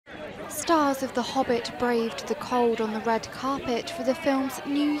Stars of The Hobbit braved the cold on the red carpet for the film's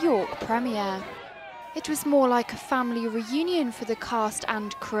New York premiere. It was more like a family reunion for the cast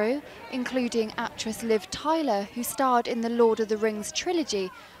and crew, including actress Liv Tyler, who starred in the Lord of the Rings trilogy,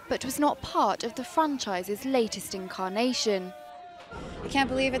 but was not part of the franchise's latest incarnation. I can't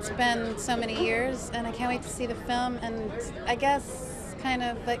believe it's been so many years, and I can't wait to see the film and I guess kind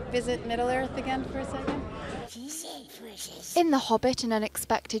of like visit Middle-earth again for a second. In The Hobbit, An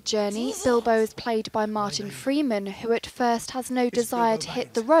Unexpected Journey, Bilbo is played by Martin Freeman, who at first has no desire to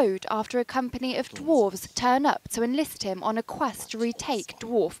hit the road after a company of dwarves turn up to enlist him on a quest to retake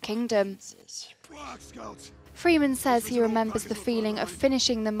Dwarf Kingdom. Freeman says he remembers the feeling of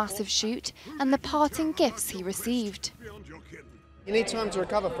finishing the massive shoot and the parting gifts he received. You need time to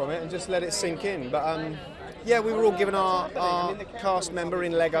recover from it and just let it sink in. But yeah, we were all given our cast member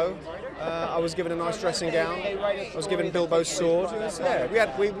in Lego. I was given a nice dressing gown. I was given Bilbo's sword.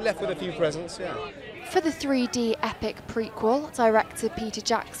 We left with a few presents. Yeah. For the 3D epic prequel, director Peter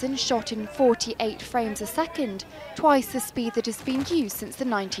Jackson shot in 48 frames a second, twice the speed that has been used since the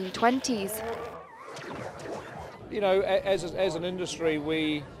 1920s. You know, as an industry,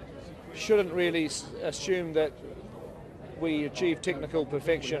 we shouldn't really assume that we achieved technical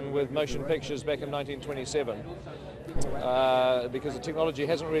perfection with motion pictures back in 1927, because the technology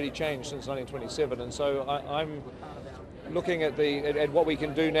hasn't really changed since 1927, and so I'm looking at what we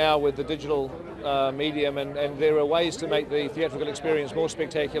can do now with the digital medium, and there are ways to make the theatrical experience more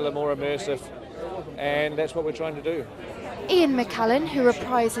spectacular, more immersive, and that's what we're trying to do. Ian McKellen, who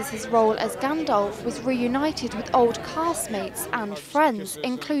reprises his role as Gandalf, was reunited with old castmates and friends,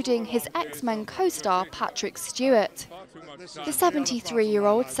 including his X-Men co-star Patrick Stewart. The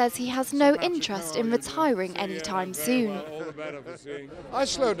 73-year-old says he has no interest in retiring anytime soon. I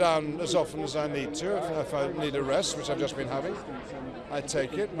slow down as often as I need to. If I need a rest, which I've just been having, I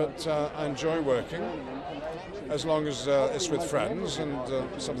take it, but I enjoy working as long as it's with friends and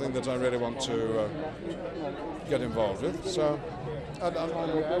something that I really want to get involved with. So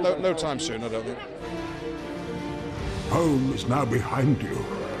no time soon, I don't think. Home is now behind you.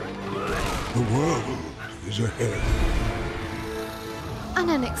 The world is ahead. An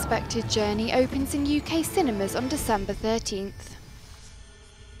Unexpected Journey opens in UK cinemas on December 13th.